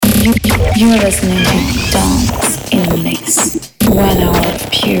You're listening to Dance in the Mix. 1 hour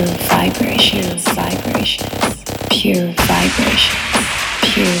of pure vibration, pure vibration,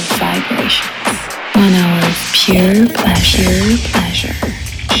 pure vibration. 1 hour of pure pleasure.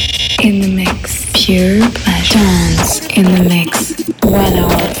 In the mix, pure pleasure. Dance in the mix. 1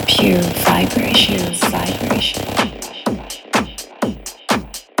 hour of pure vibration.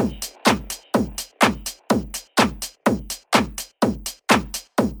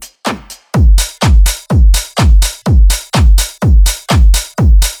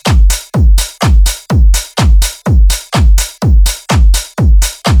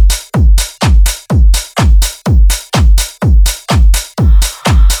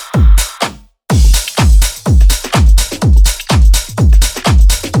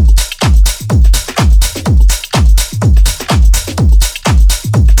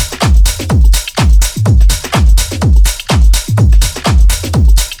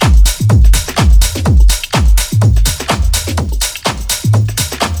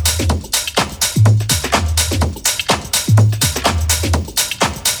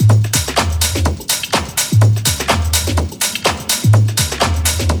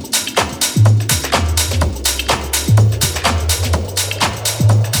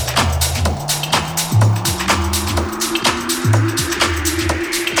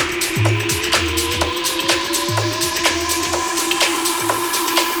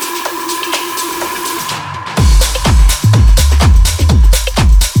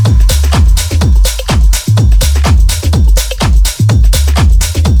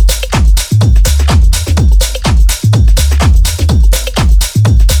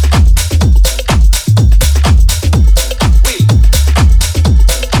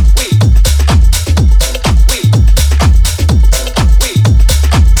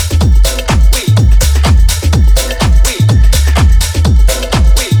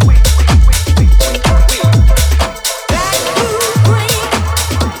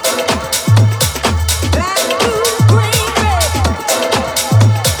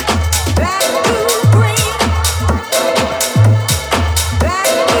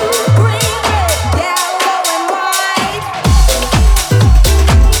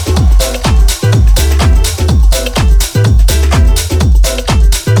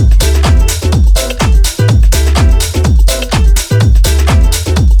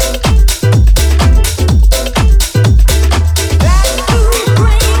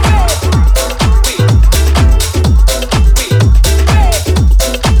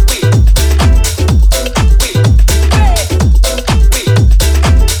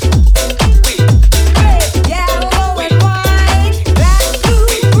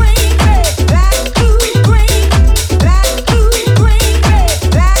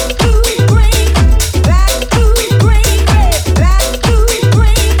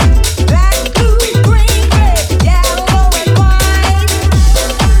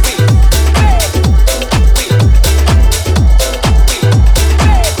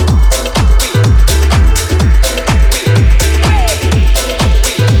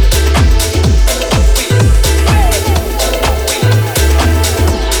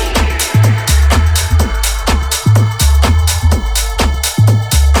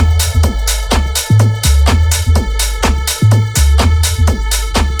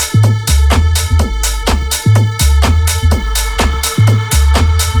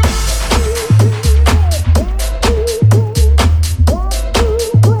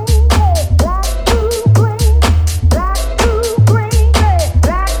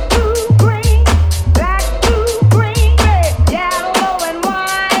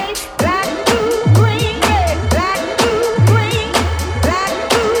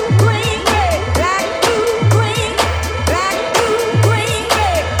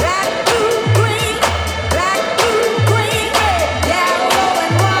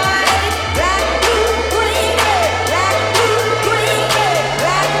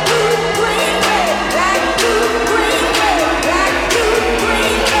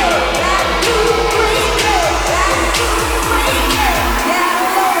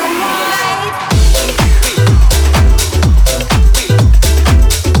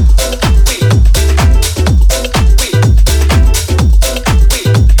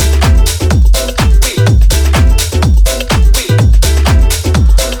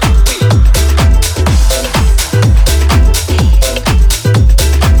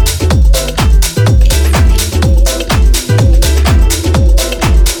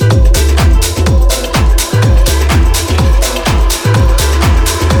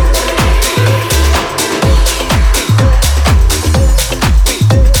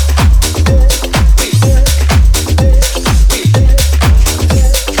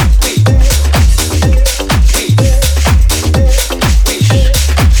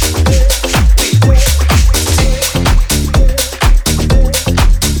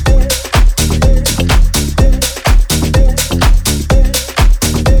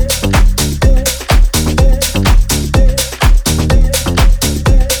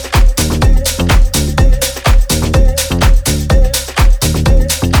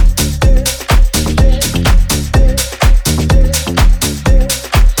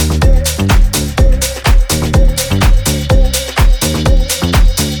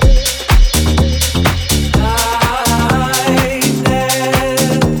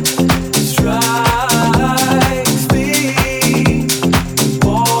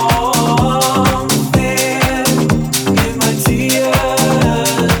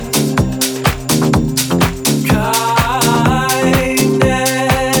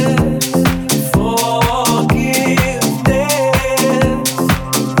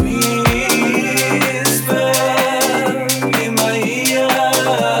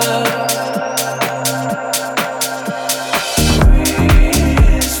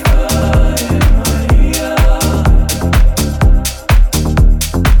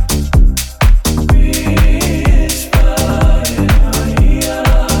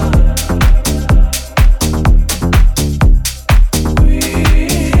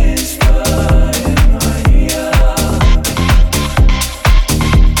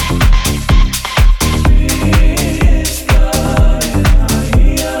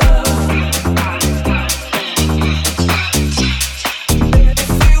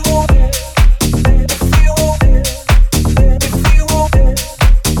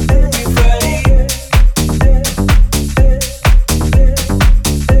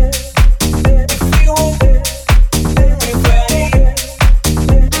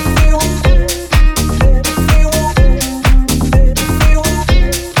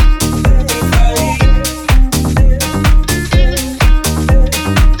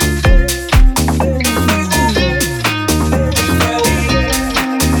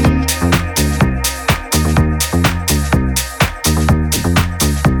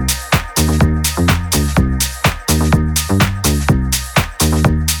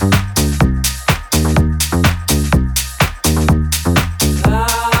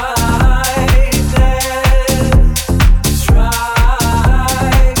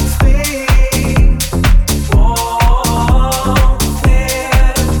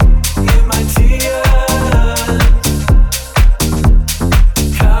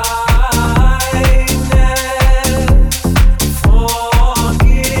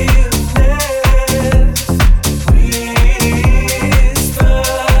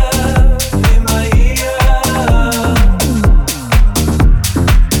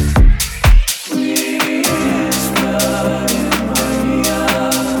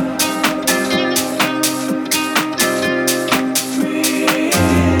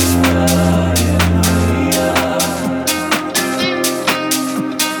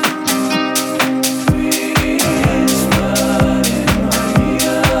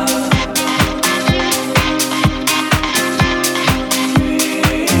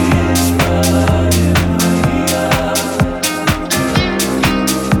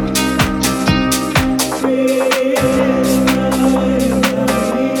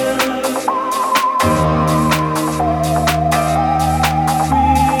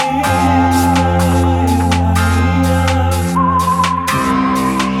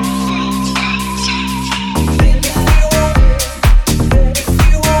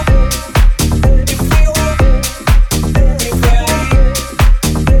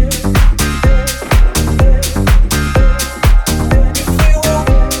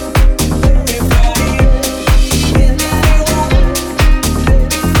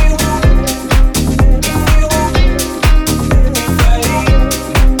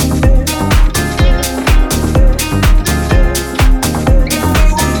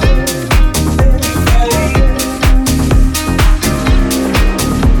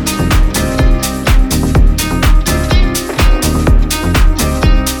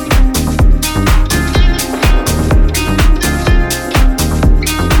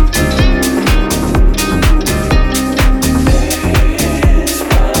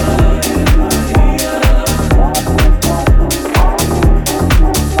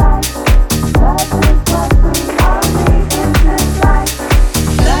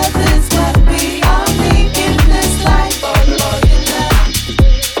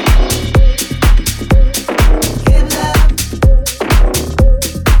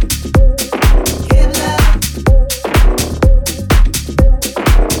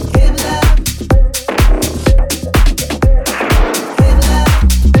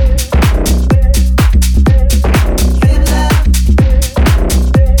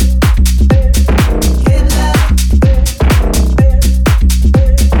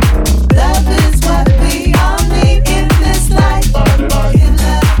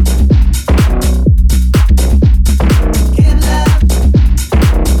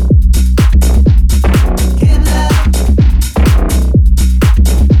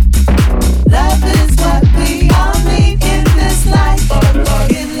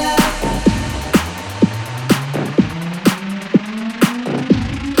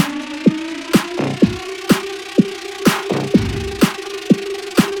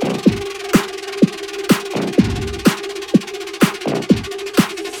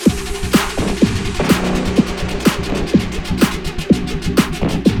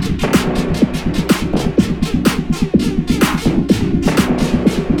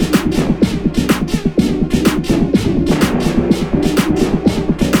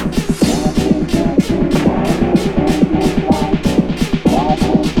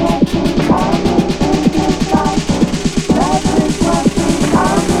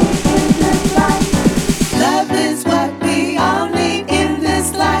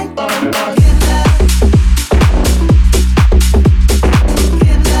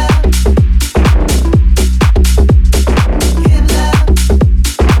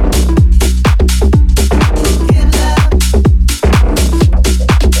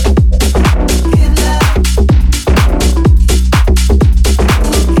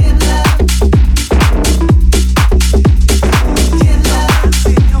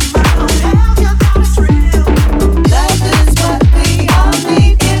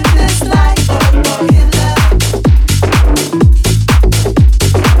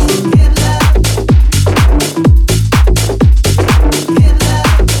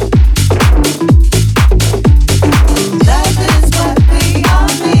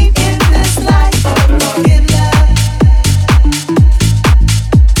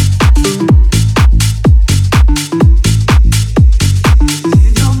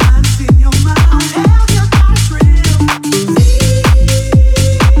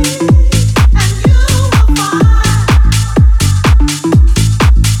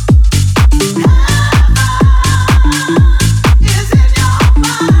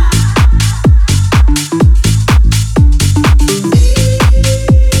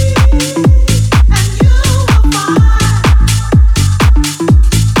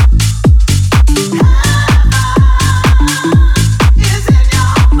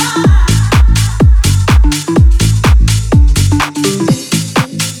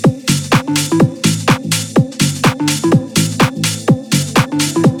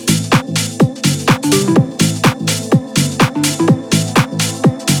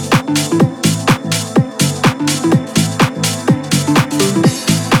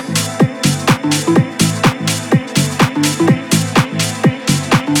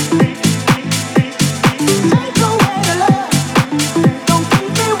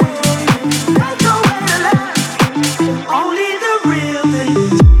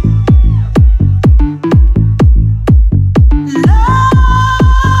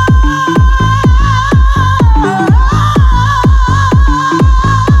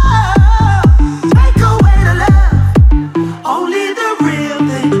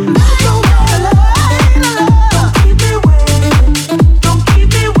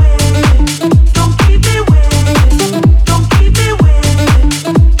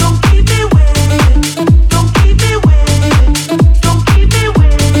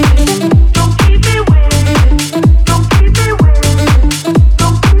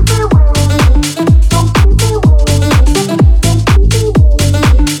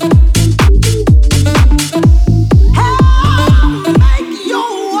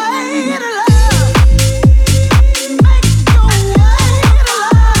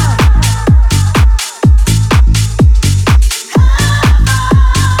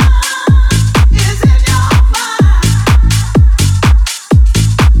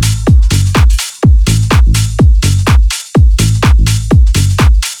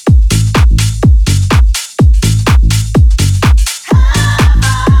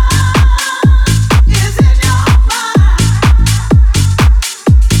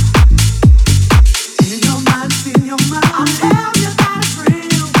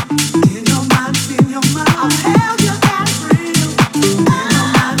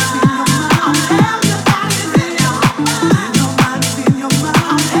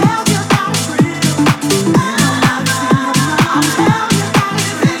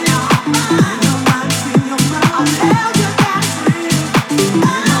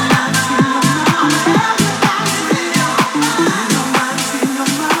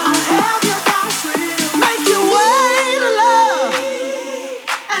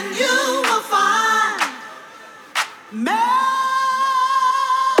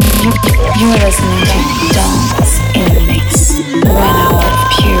 You're listening to Dance in the Mix. 1 hour of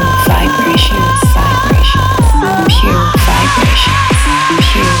pure vibration, pure vibration,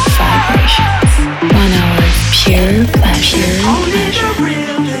 pure vibration. 1 hour of pure pleasure.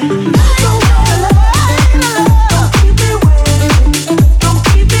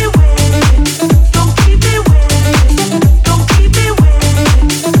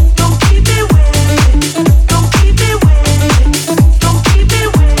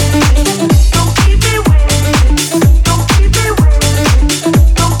 Don't keep it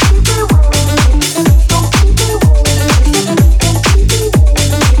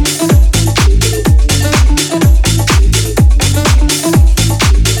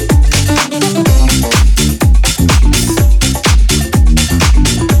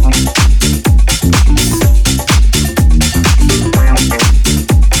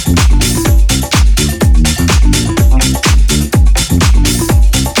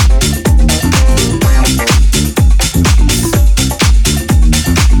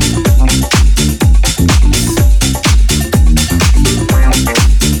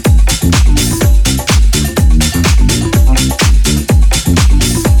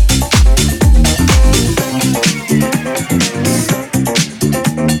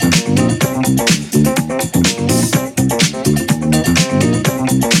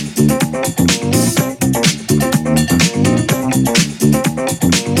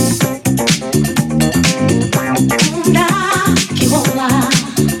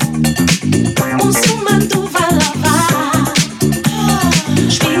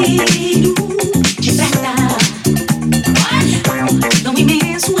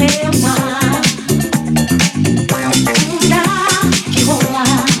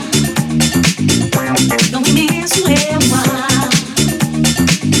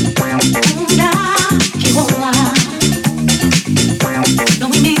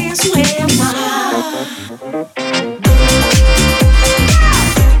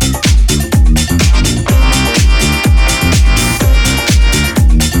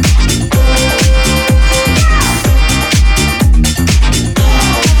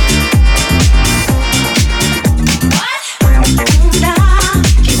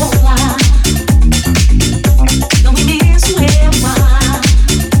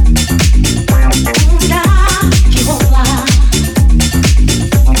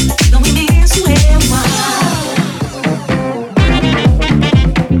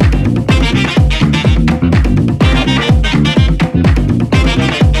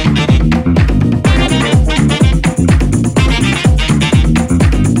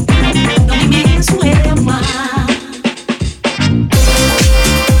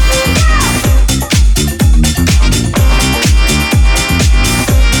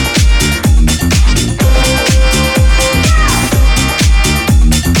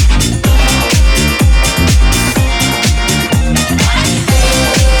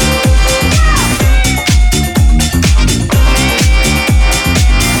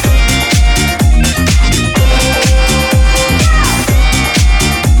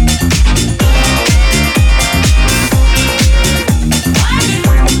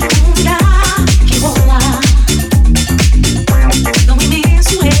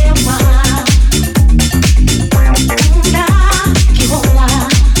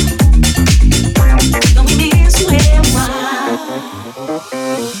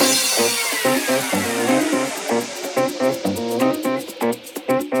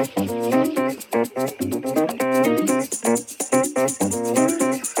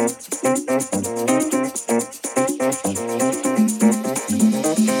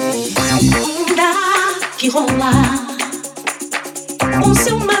Onda que rola, o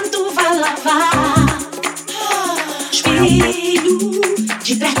seu manto vai lavar. Espelho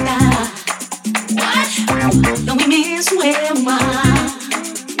de prata, tão imenso é o mar.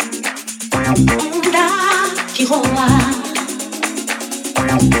 Onda que rola,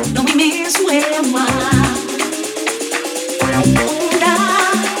 tão imenso é o mar. Onda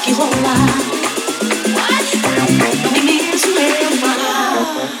que rola, tão imenso é o mar.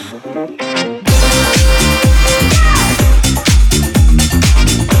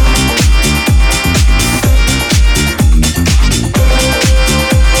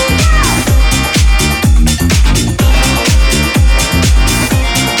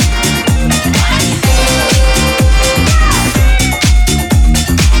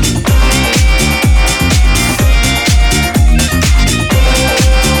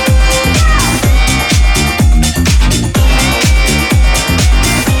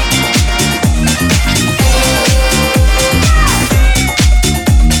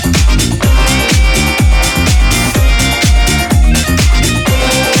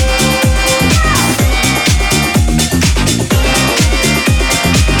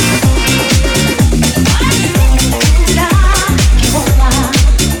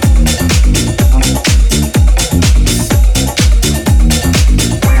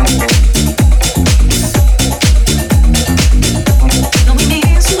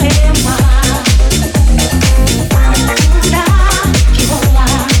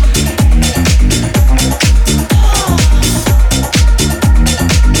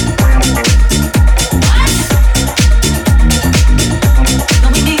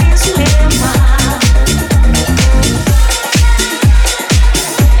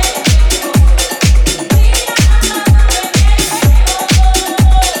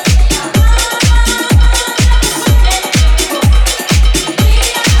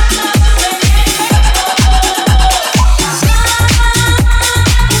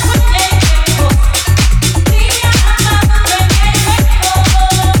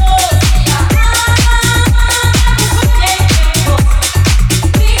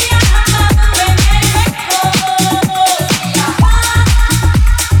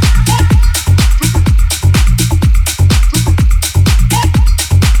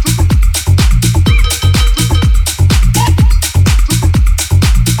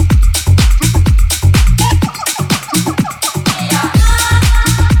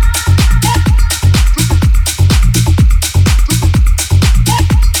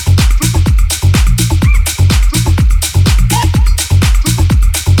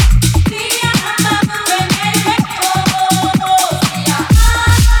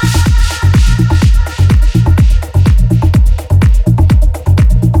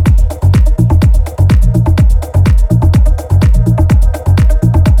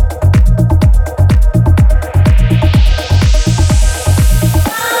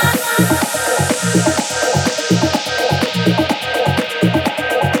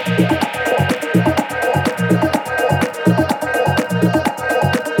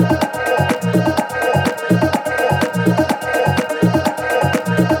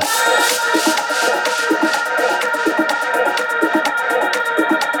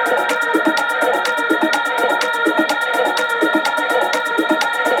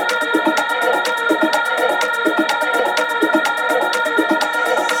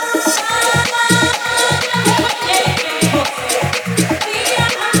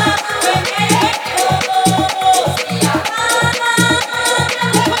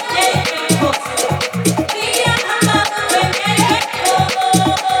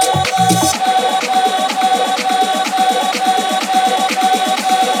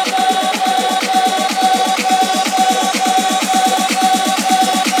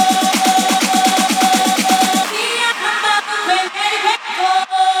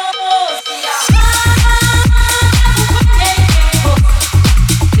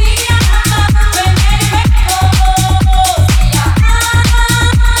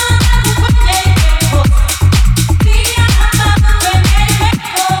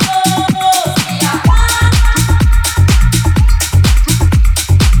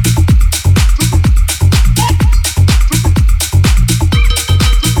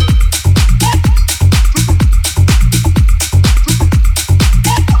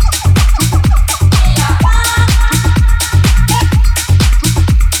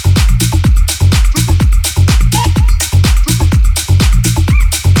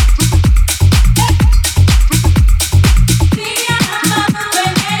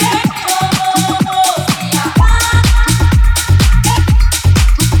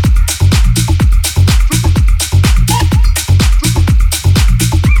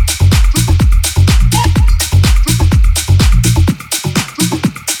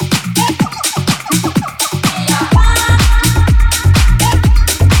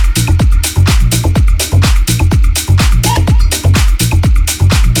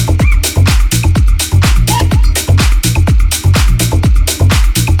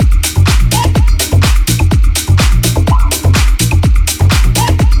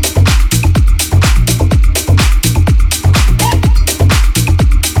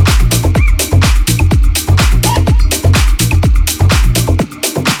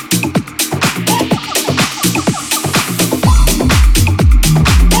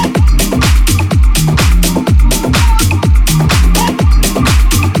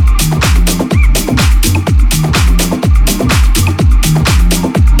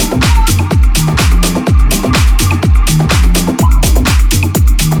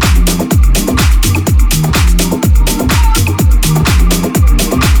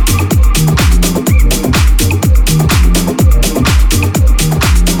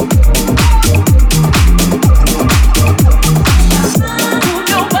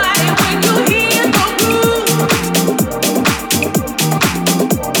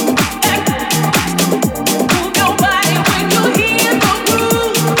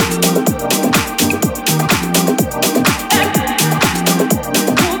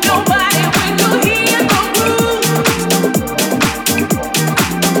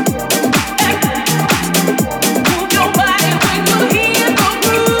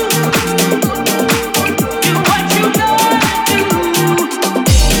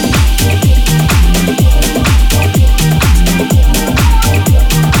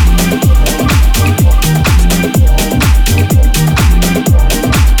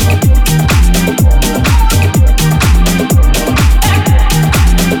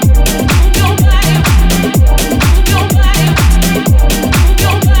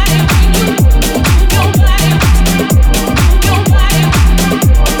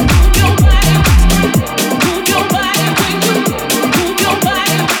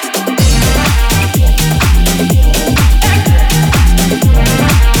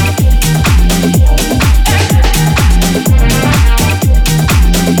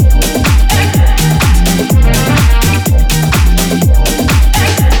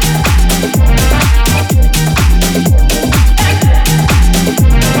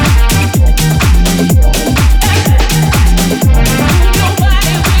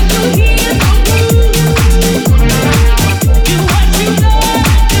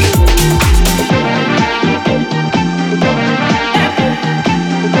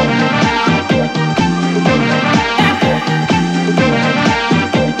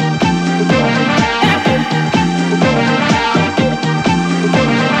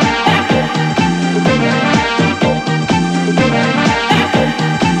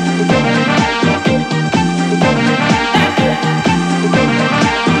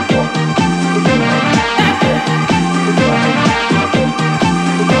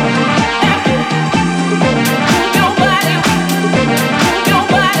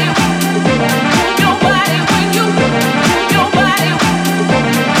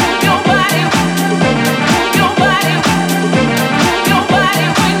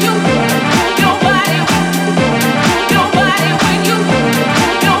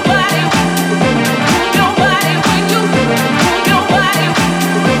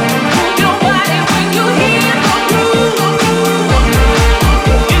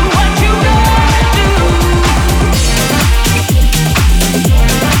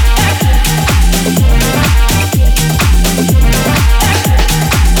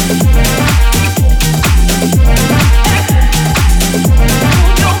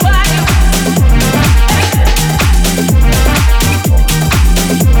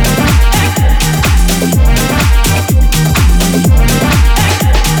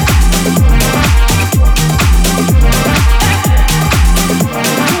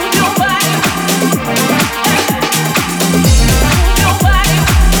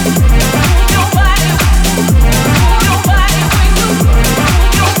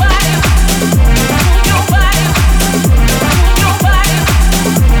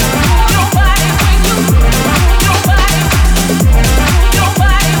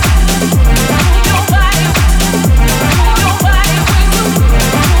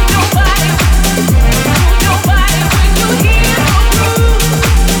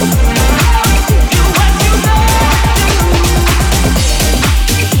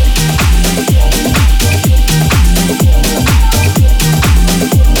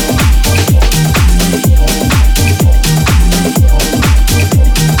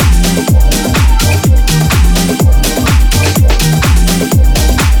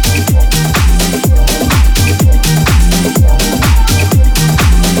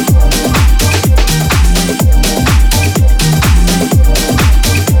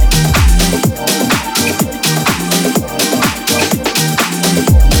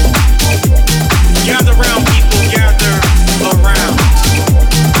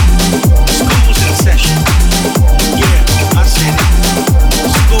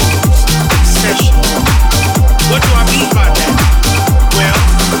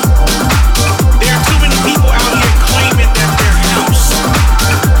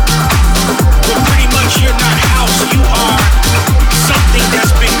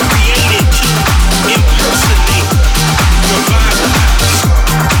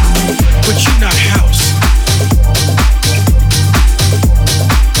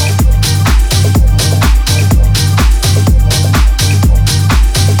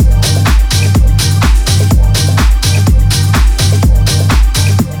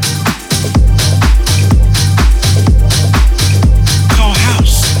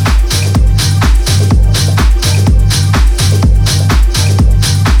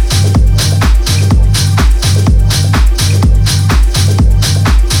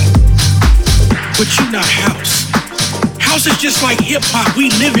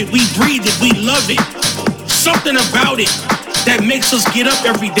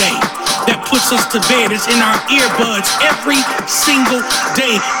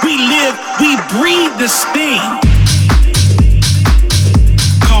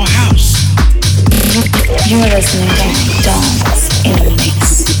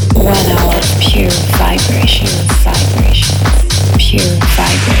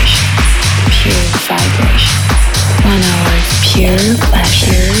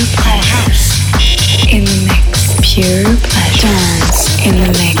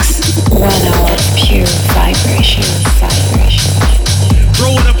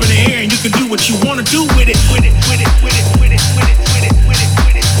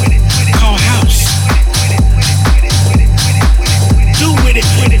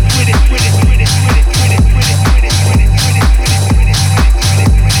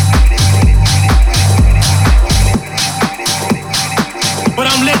 But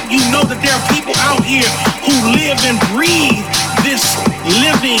I'm letting you know that there are people out here who live and breathe this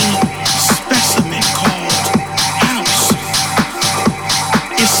living specimen called house.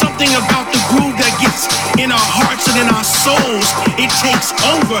 It's something about the groove that gets in our hearts and in our souls. It takes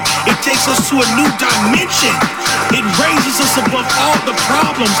over. It takes us to a new dimension. It raises us above all the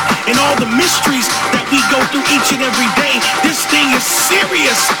problems and all the mysteries that we go through each and every day. This thing is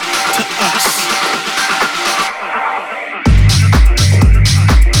serious to us.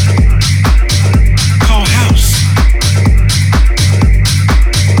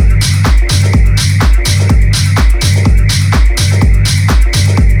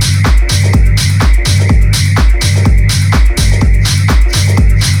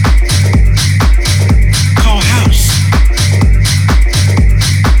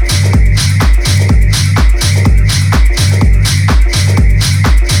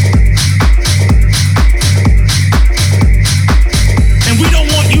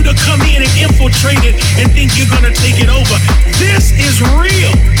 Infiltrated and think you're gonna take it over. This is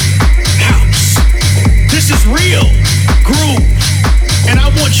real house. This is real groove. And I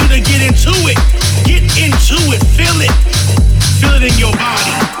want you to get into it. Get into it. Feel it. Feel it in your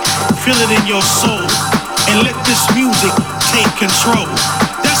body. Feel it in your soul. And let this music take control.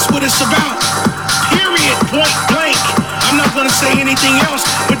 That's what it's about. Period. Point blank. I'm not gonna say anything else,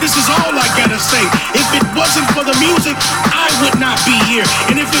 but this is all I gotta say. If it wasn't for the music, I would not be here.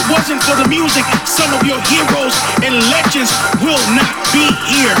 And if it wasn't for the music, some of your heroes and legends will not be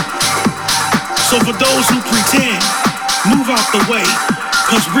here. So for those who pretend, move out the way,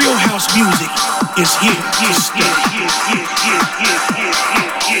 cause real house music is here to stay.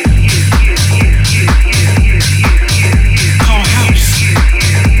 Call house.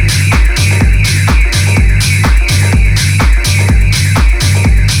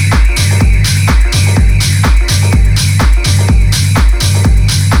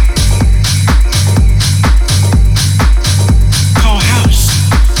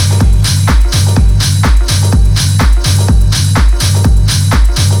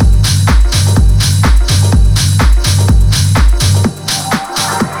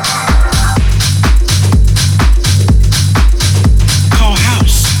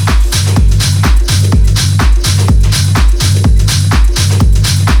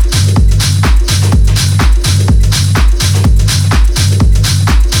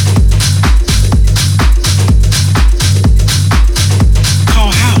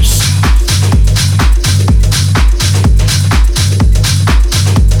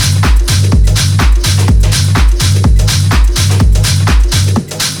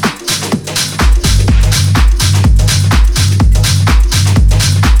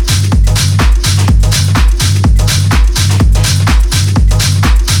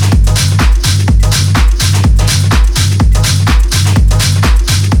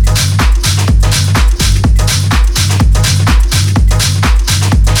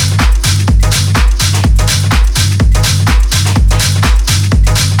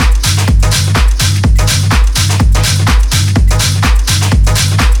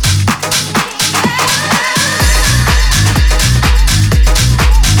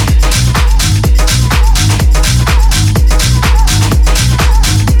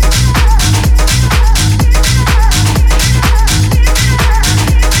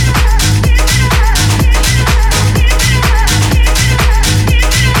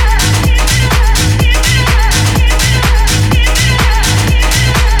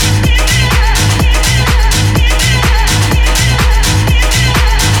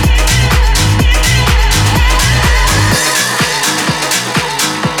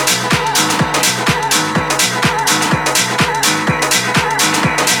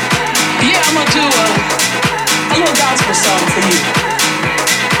 do a little gospel song for you.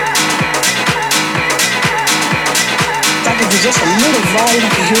 If I could do just a little volume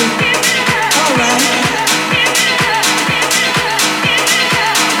to hear. All right.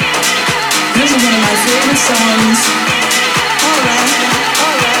 This is one of my favorite songs. All right.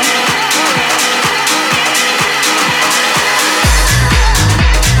 All right.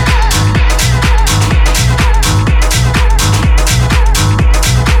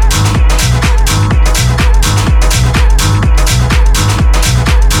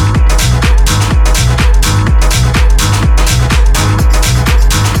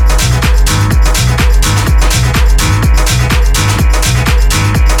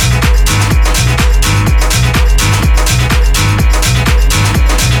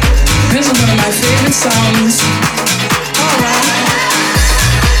 Songs. All right.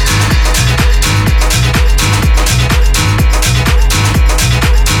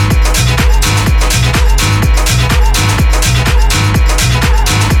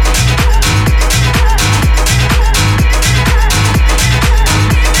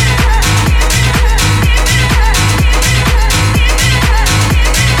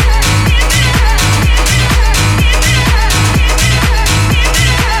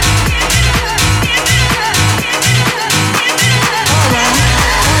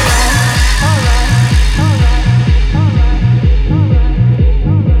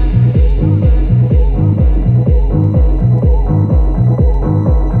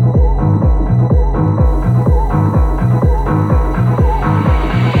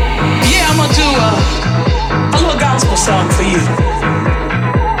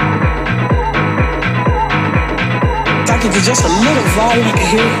 Just a little volume I can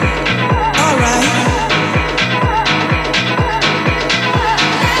hear. All right.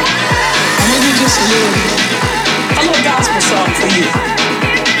 I'm gonna do just a little gospel song for you.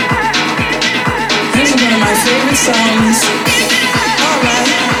 This is one of my favorite songs. All right.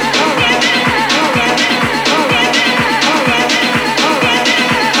 All right. All right. All right. All right. All right. All right. All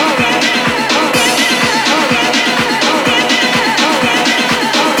right. All right. All right. All right.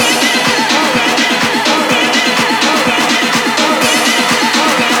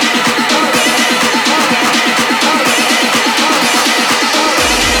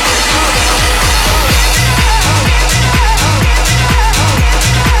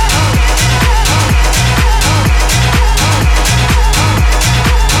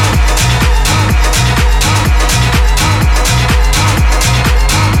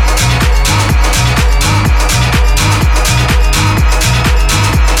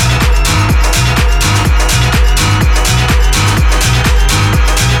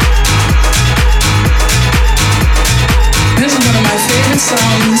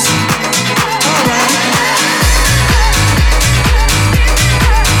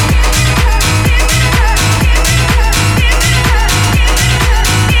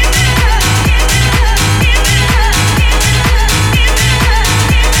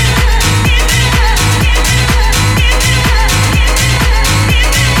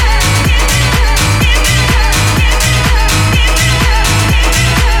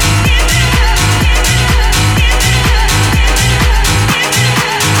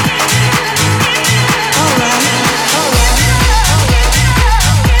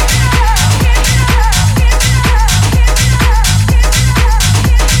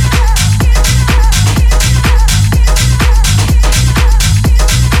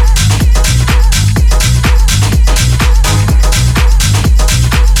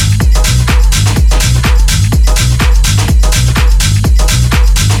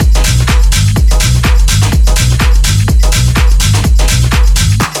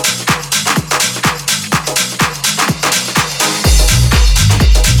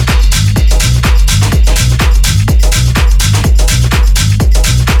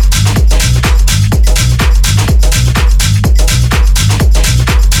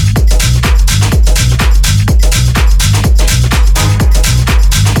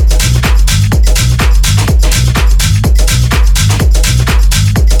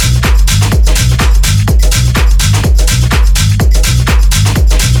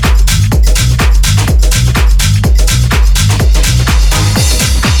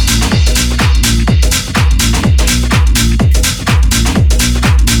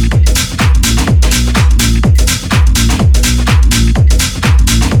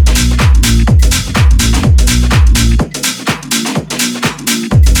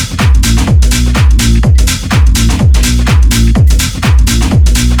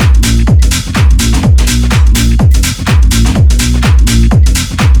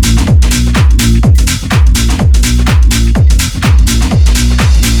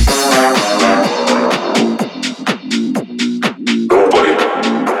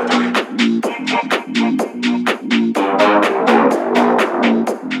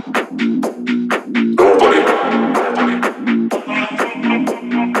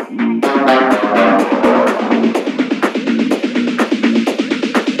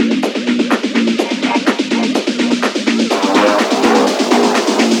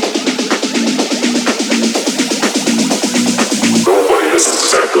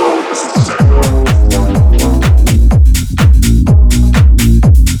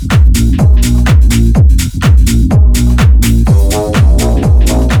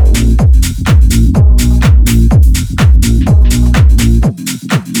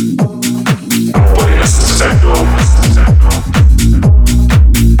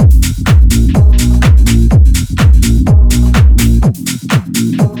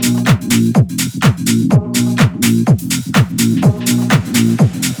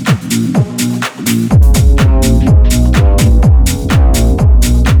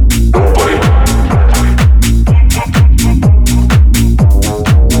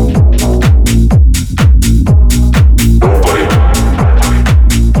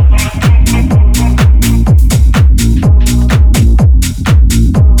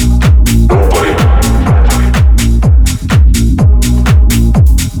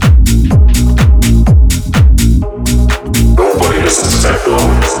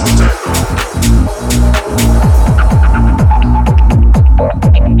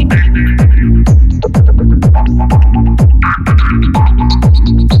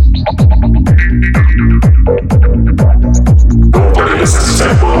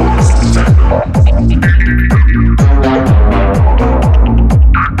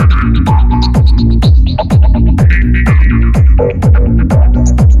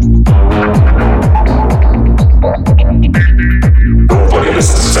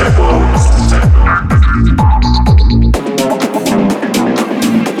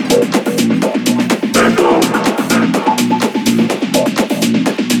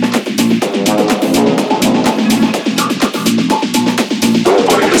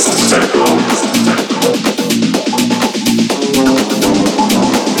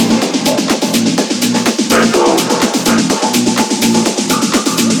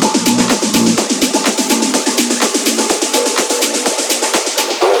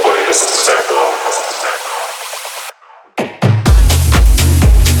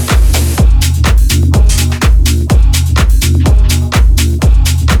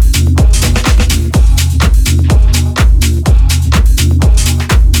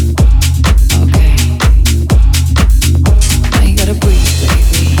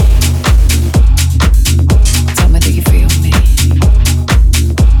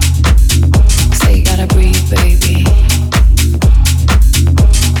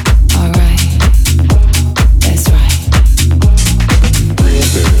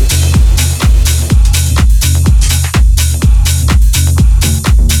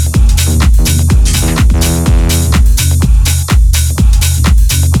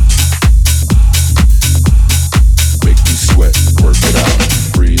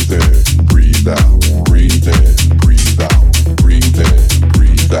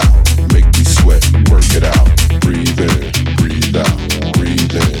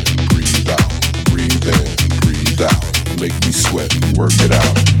 sweat, work it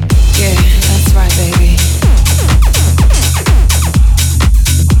out. Yeah, that's right, baby.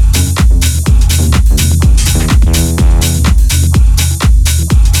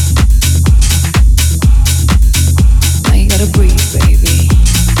 Now you gotta breathe, baby.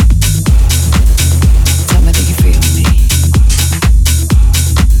 Tell me that you feel me.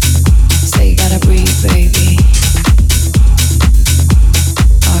 Say you gotta breathe, baby.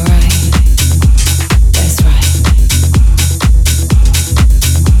 Alright, that's right.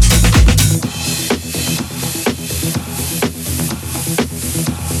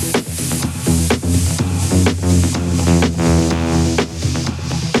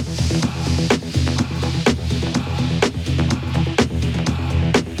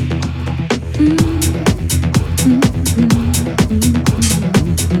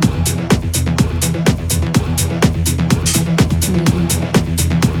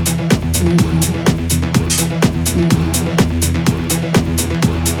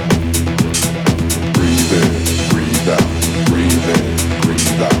 Breathe in, breathe out, breathe in,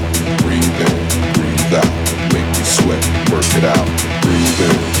 breathe out, breathe in, breathe out, make me sweat, work it out. Breathe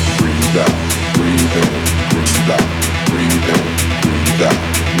in, breathe out, breathe in, breathe out, breathe in, breathe out,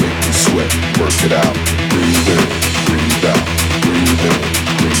 make me sweat, work it out. Breathe in, breathe out, breathe in,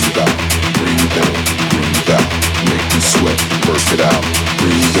 breathe out, breathe in, breathe out, make me sweat, work it out.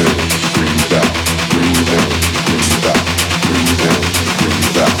 Breathe in, breathe out, breathe in, breathe out, breathe in,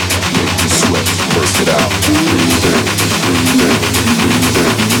 breathe out, make me sweat, work it out. Breathe in, breathe in, breathe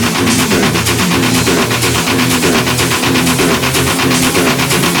in, breathe in, breathe in, breathe in,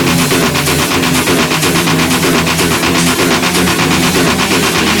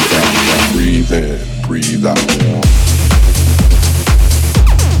 breathe in, breathe out.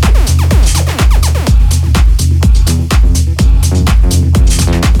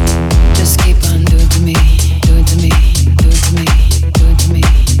 Just keep on doing to me, doing to me, doing to me, doing to me,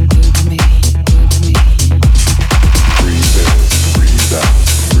 doing to me, doing to me. Breathe in, breathe out,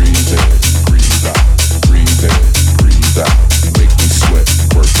 breathe in, breathe out, breathe in, breathe out, make me sweat,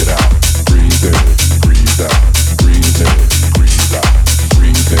 work it out. Breathe in, breathe out, breathe in, breathe out,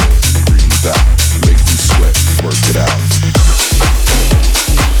 breathe in, breathe out, make me sweat, work it out.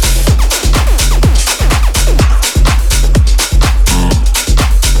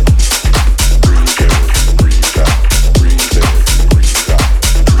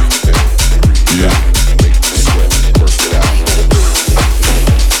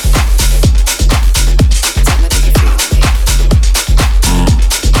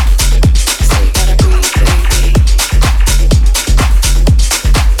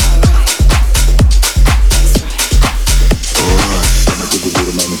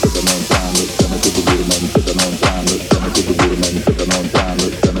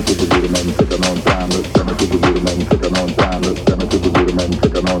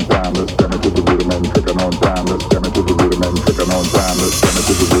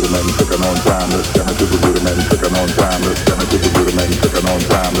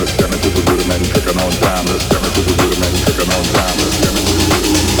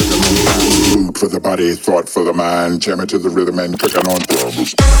 Food for the body, thought for the mind, jam it to the rhythm and clicking on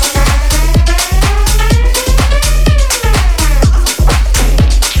drums.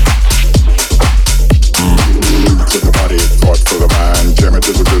 For the body, thought for the mind, jam it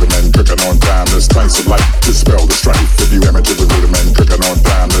to the rhythm and clicking on timeless. Spice of life, dispel the strife. If you jam it to the rhythm and clicking on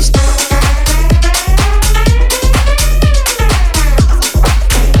timeless.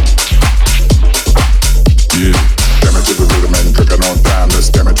 Yeah, jam it to the rhythm and clicking on timeless.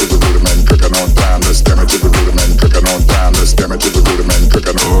 Jam it to the rhythm and clicking on timeless. Jam it to the rhythm and clicking on timeless. Jam it to the rhythm and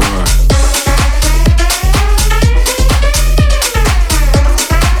clicking on.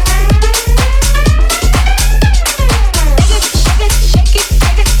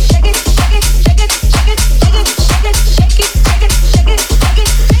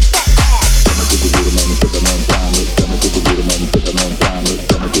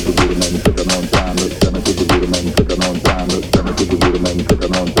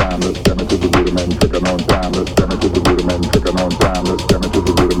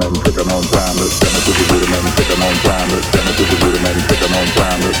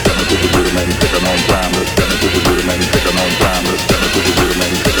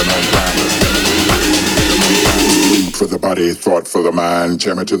 For the body, thought for the mind,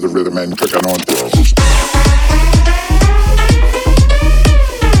 jam it to the rhythm and clicking on drums.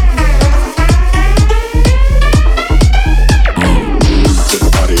 For the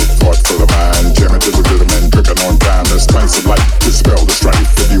body, thought for the mind, jam it to the rhythm and clicking on timeless. Spice of life, dispel the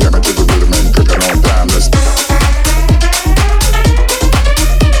strife. If you jam it to the rhythm and clicking on timeless.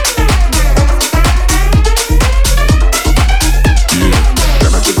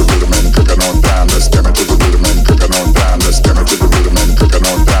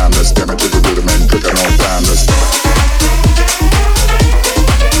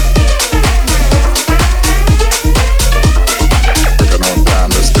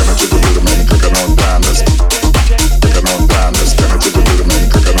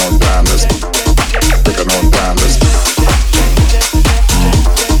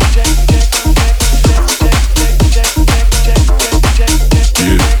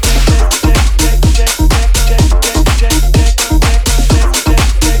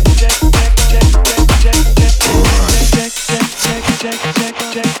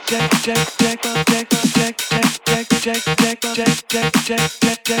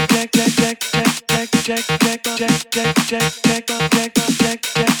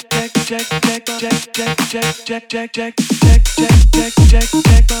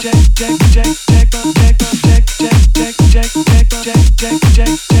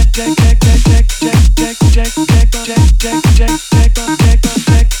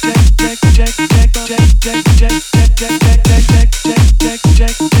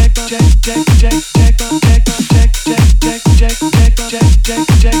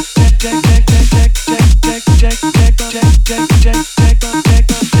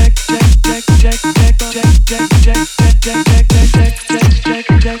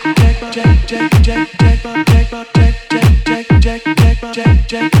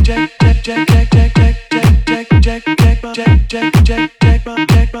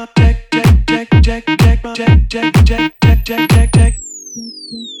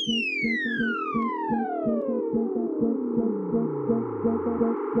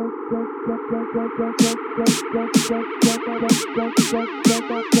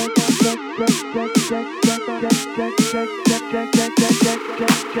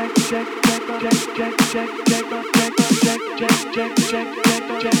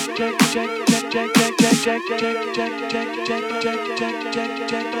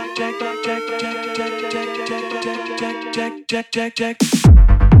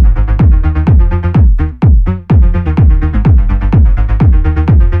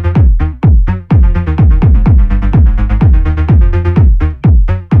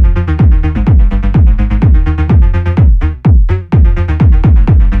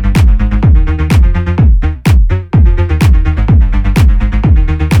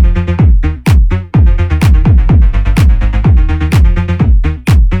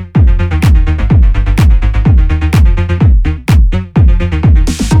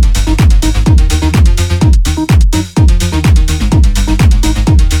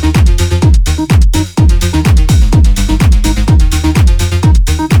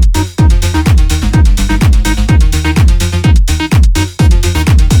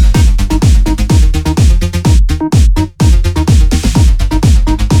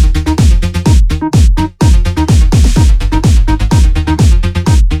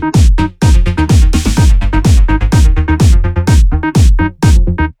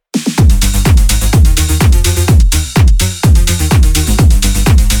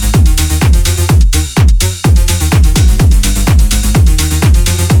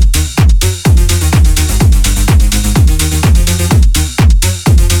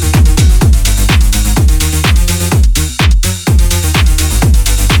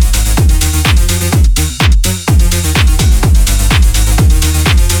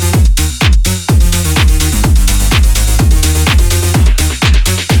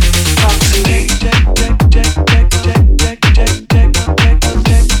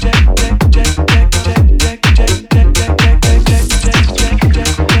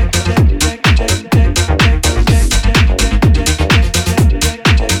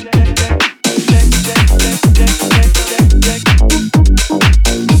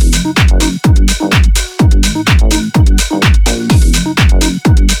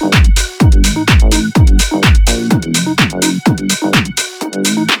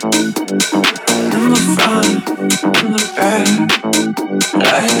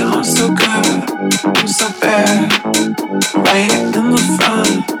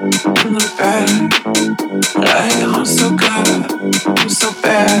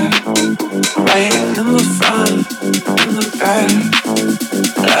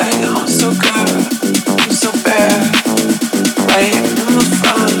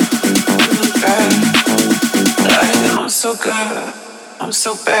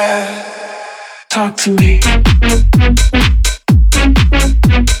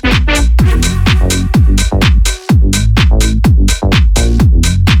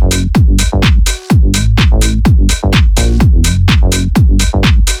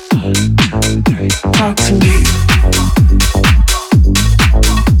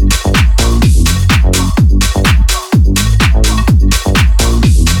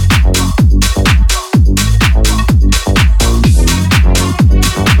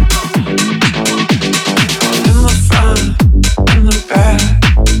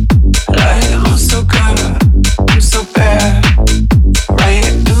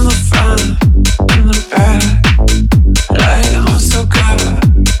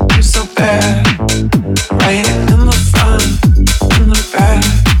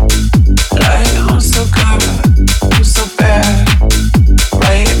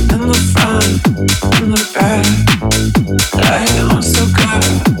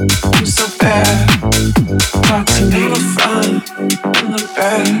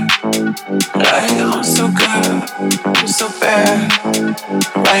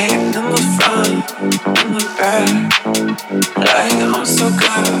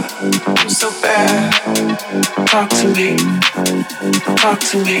 I'm so bad. Talk to me. Talk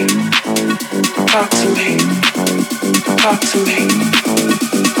to me. Talk to me. Talk to me.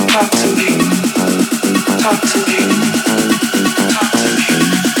 Talk to me. Talk to me. Talk to me.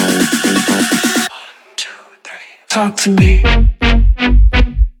 1, 2, 3. Talk to me.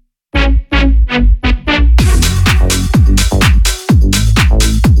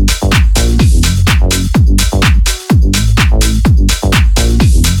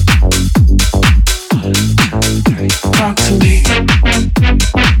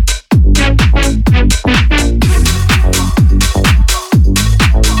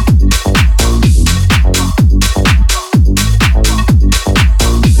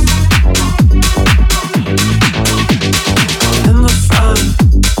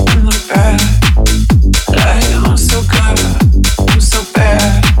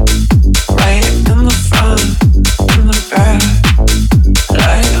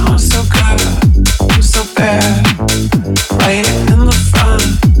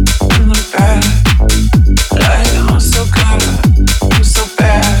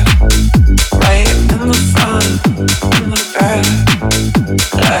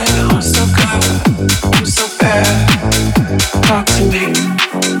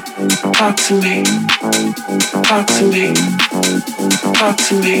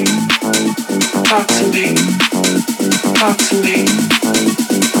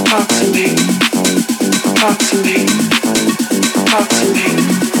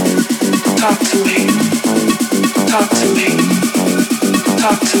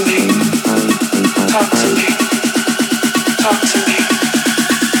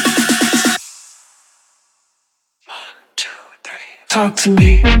 Talk to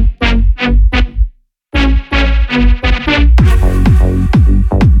me.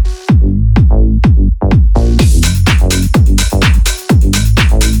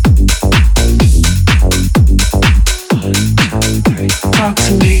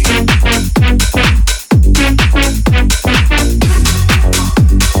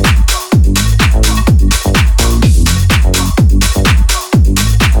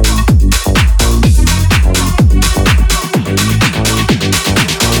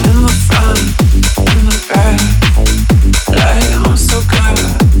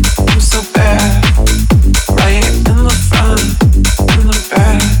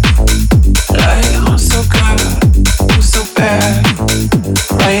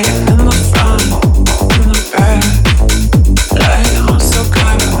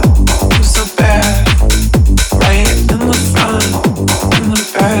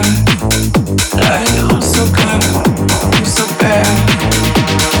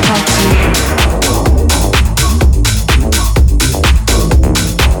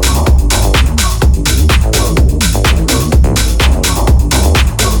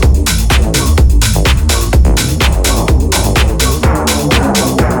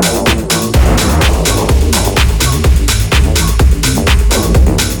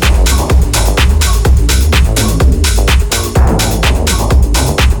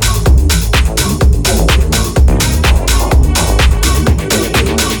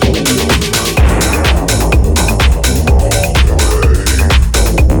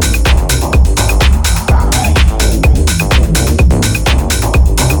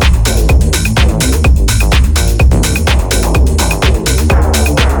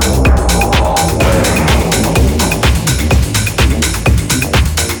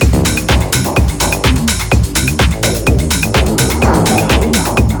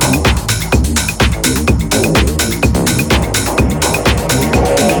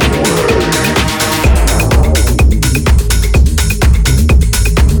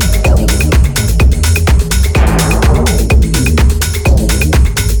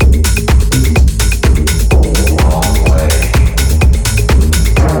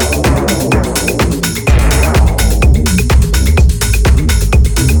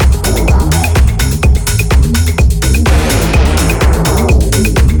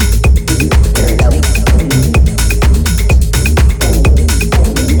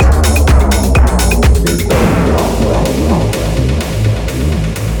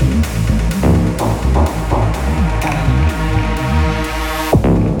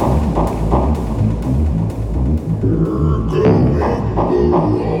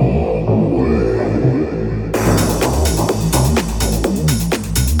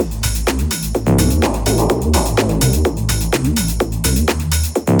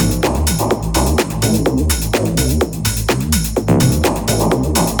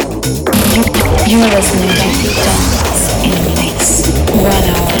 You're listening to Dance in the Mix. 1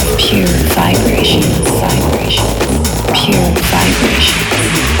 hour of pure vibration, pure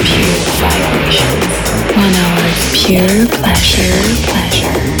vibration.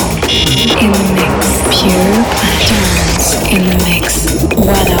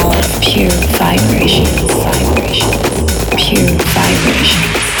 vibrations.